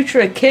of future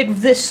a kid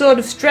with this sort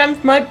of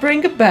strength might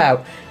bring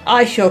about.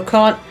 I sure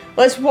can't.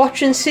 Let's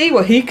watch and see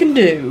what he can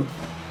do.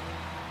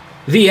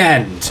 The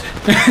end.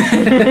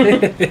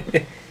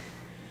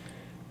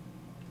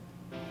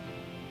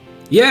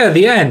 Yeah,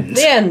 the end.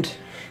 The end.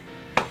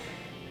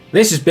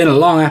 This has been a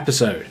long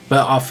episode, but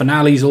our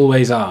finales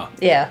always are.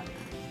 Yeah.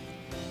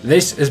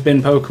 This has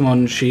been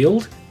Pokémon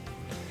Shield.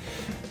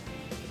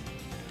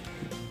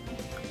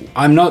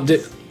 I'm not...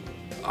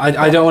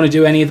 I don't want to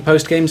do any of the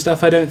post-game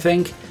stuff, I don't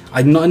think.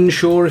 I'm not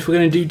unsure if we're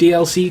going to do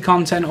DLC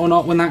content or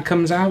not when that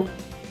comes out.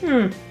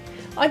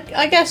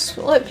 I guess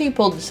let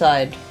people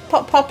decide.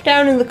 Pop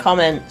down in the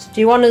comments. Do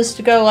you want us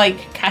to go, like,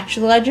 catch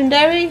the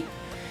legendary?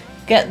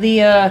 Get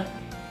the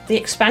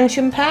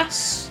expansion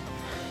pass?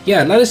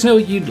 Yeah, let us know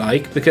what you'd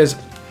like, because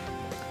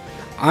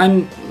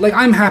I'm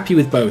happy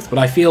with both, but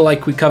I feel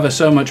like we cover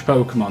so much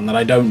Pokemon that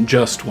I don't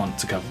just want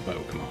to cover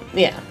Pokemon.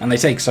 Yeah. And they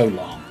take so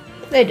long.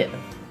 They do.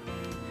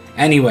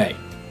 Anyway,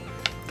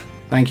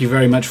 thank you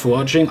very much for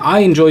watching. I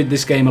enjoyed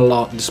this game a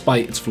lot,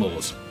 despite its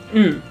flaws.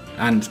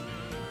 And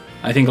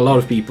I think a lot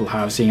of people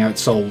have, seeing how it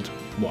sold,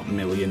 what,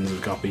 millions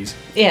of copies.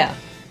 Yeah.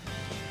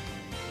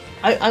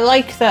 I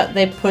like that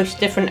they push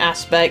different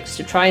aspects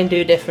to try and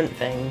do different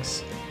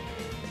things.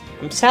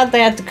 I'm sad they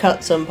had to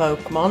cut some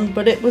Pokemon,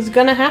 but it was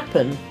gonna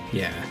happen.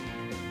 Yeah.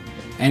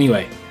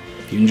 Anyway,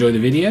 if you enjoyed the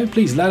video,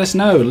 please let us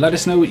know. Let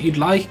us know what you'd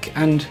like,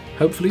 and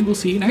hopefully we'll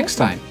see you next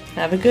time.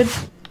 Have a good...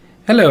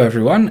 Hello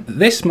everyone.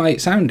 This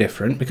might sound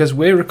different because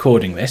we're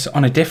recording this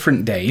on a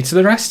different day to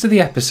the rest of the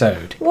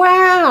episode.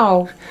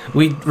 Wow!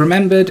 We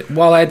remembered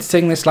while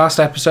editing this last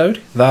episode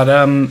that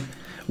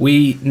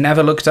we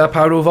never looked up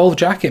how to evolve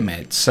jacket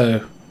mitts,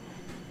 so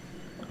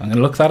I'm going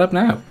to look that up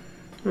now.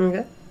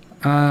 Okay.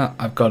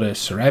 I've got a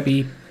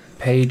Serebi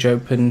page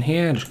open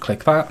here, just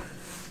click that.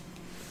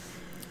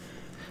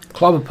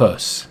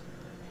 Clobberpuss.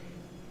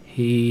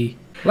 He...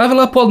 Level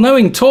up while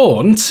knowing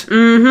Taunt?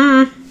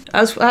 Mm-hmm.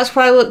 That's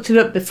why I looked it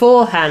up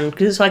beforehand,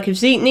 because it's like, if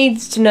Zeke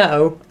needs to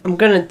know, I'm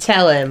going to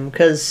tell him,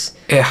 because...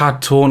 It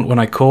had Taunt when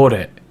I caught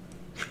it.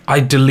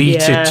 I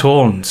deleted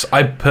Taunt.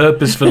 I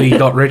purposefully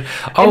got rid...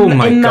 Oh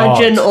my god.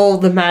 Imagine all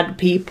the mad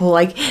people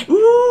like,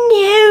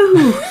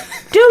 no!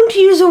 Don't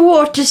use a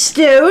water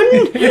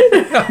stone!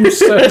 I'm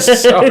so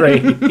sorry.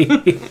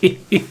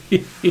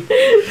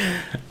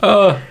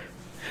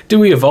 Do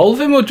we evolve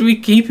him or do we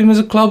keep him as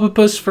a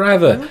Clobberpuss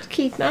forever?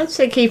 I'd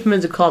say keep him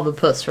as a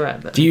Clobberpuss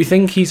forever. Do you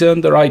think he's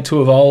earned the right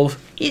to evolve?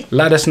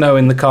 Let us know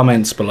in the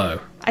comments below.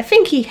 I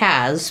think he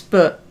has,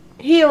 but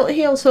he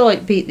also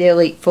like beat the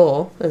Elite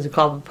Four as a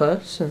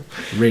Clobberpuss. So.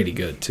 Really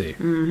good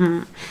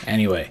too.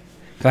 Anyway,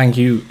 thank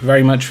you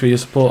very much for your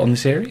support on the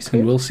series,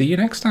 and we'll see you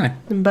next time.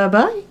 Bye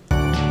bye.